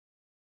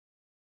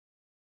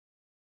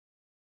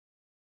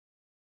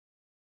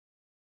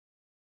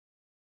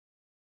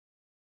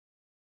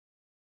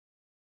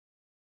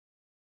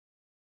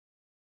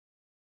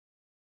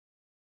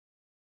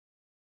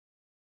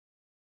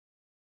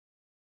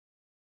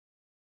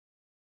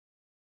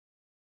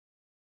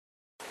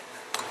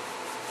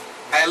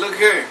Hey, look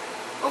here.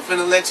 I'm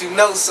finna let you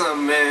know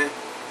something, man.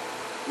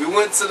 We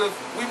went to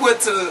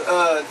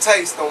the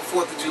taste on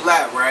 4th of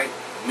July, right?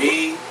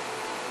 Me,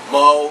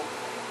 Mo,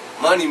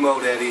 Money Mo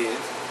that is,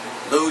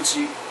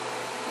 Lucci,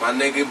 my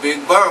nigga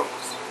Big Bones.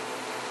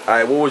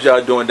 Alright, what was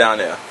y'all doing down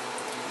there?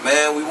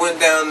 Man, we went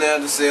down there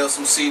to sell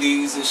some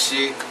CDs and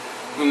shit.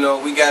 You know,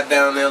 we got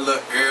down there a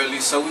little early,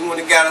 so we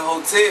went and got a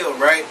hotel,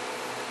 right?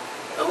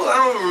 I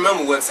don't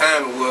remember what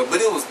time it was,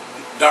 but it was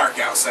dark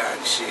outside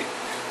and shit.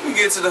 We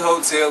get to the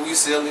hotel, we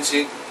selling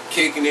shit,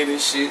 kicking it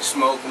and shit,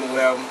 smoking or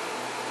whatever.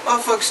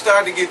 Motherfuckers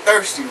started to get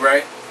thirsty,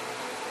 right?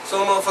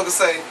 So a motherfucker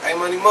say, hey,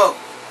 Money Mo,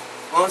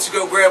 why don't you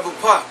go grab a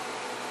pop?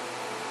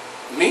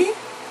 Me?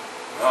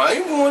 I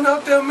ain't going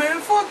out there, man.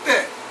 Fuck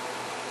that.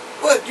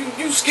 What,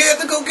 you scared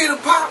to go get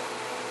a pop?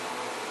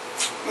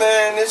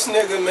 Man, this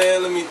nigga,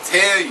 man, let me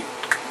tell you.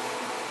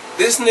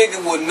 This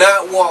nigga would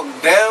not walk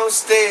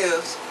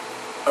downstairs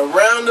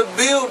around the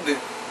building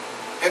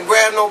and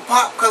grab no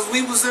pop because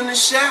we was in the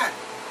shot.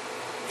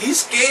 He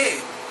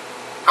scared.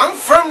 I'm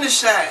from the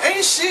shot.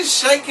 Ain't shit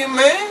shaking,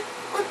 man.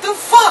 What the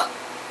fuck?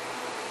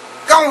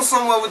 Go on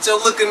somewhere with your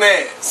looking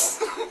ass.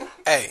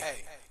 Hey,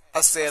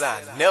 I said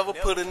I never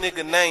put a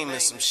nigga name in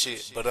some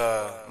shit, but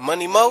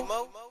Money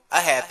Mo,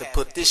 I had to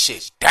put this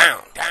shit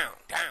down.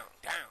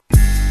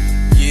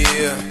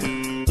 Yeah,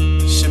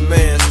 it's your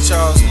man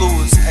Charles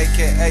Lewis,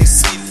 aka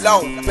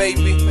C-Lo,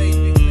 baby.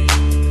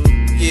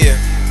 Yeah,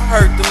 I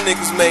heard them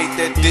niggas made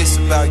that diss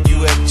about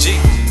U.F.G.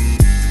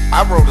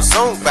 I wrote a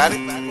song about it.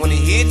 When he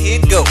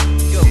hit go.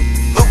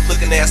 Boot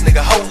looking ass nigga,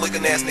 hoe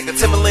looking ass nigga,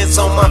 Timberlands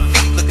on my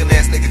feet looking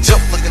ass nigga,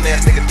 joke looking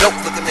ass nigga, dope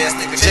looking ass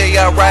nigga,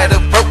 J.R.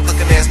 Ryder broke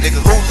looking ass nigga,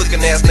 who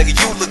looking ass nigga,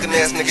 you looking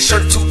ass nigga,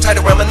 shirt too tight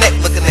around my neck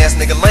looking ass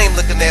nigga, lame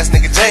looking ass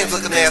nigga, James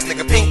looking ass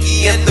nigga,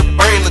 Pinky and the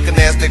brain looking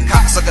ass nigga,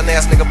 cock sucking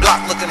ass nigga,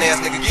 block looking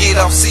ass nigga, get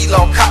off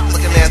C-Law cop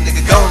looking ass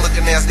nigga, gone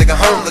looking ass nigga,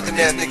 home looking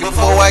ass nigga,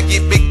 before I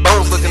get big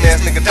bones looking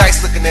ass nigga,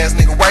 dice looking ass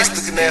nigga, rice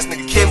looking ass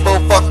nigga,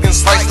 Kimbo fucking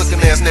slice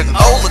looking ass nigga,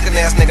 old looking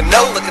ass nigga,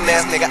 no looking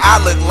ass nigga,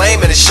 I look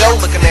lame at a show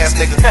looking ass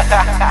nigga.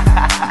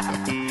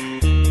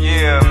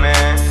 Yeah,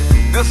 man,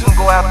 this one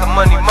go out to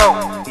Money Mo.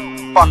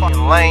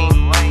 Fucking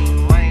lame.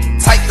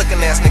 Tight looking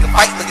ass nigga,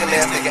 fight looking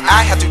ass nigga,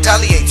 I have to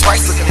retaliate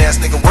twice looking ass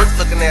nigga, work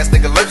looking ass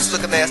nigga, lurch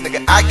looking ass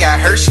nigga, I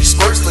got Hershey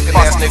squirts looking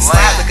ass nigga,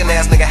 slide looking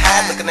ass nigga,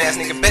 hide looking ass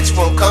nigga, bitch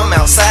won't come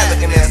outside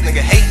looking ass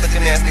nigga, hate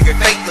looking ass nigga,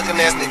 fake looking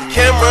ass nigga,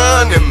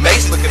 camera under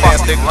mace looking ass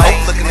nigga,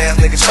 hope looking ass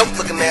nigga, choke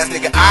looking ass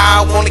nigga,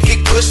 I wanna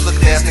kick push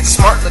looking ass nigga,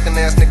 smart looking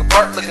ass nigga,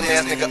 part looking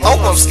ass nigga, oh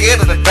I'm scared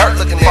of the dark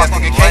looking ass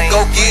nigga, can't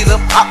go get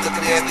up pop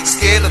looking ass nigga,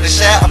 scared of the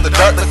shot of the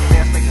dark looking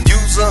ass nigga,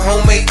 use a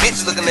homemade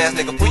bitch looking ass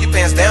nigga, pull your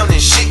pants down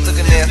and shit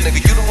looking ass nigga,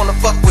 you don't wanna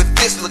fuck with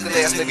this looking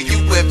ass nigga,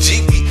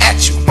 U.F.G, we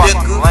at you,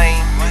 nigga.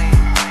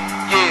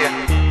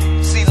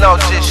 Yeah, C-Law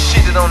just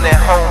shitted on that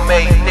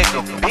homemade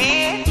nigga,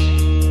 bitch.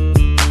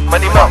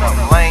 Money Mo,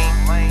 lame.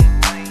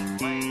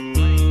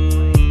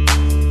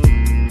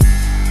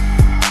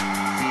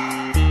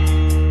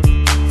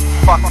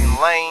 Fucking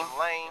lame.